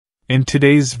In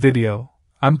today's video,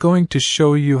 I'm going to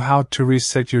show you how to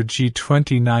reset your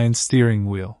G29 steering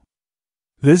wheel.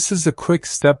 This is a quick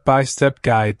step-by-step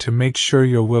guide to make sure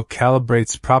your wheel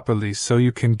calibrates properly so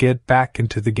you can get back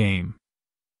into the game.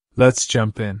 Let's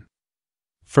jump in.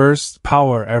 First,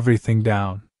 power everything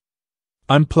down.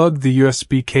 Unplug the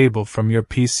USB cable from your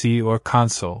PC or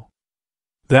console.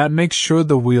 That makes sure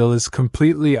the wheel is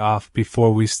completely off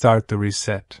before we start the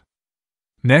reset.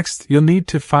 Next, you'll need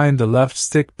to find the left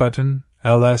stick button,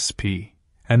 LSP,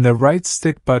 and the right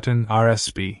stick button,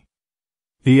 RSP.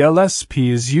 The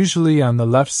LSP is usually on the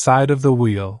left side of the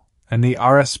wheel, and the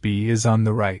RSP is on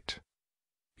the right.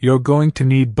 You're going to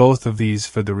need both of these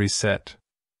for the reset.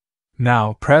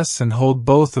 Now press and hold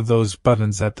both of those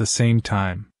buttons at the same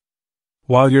time.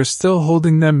 While you're still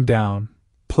holding them down,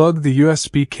 plug the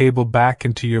USB cable back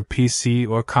into your PC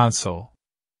or console.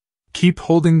 Keep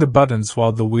holding the buttons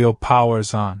while the wheel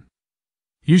powers on.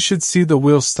 You should see the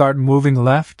wheel start moving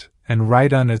left and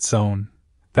right on its own.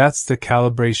 That's the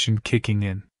calibration kicking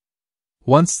in.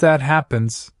 Once that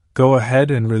happens, go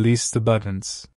ahead and release the buttons.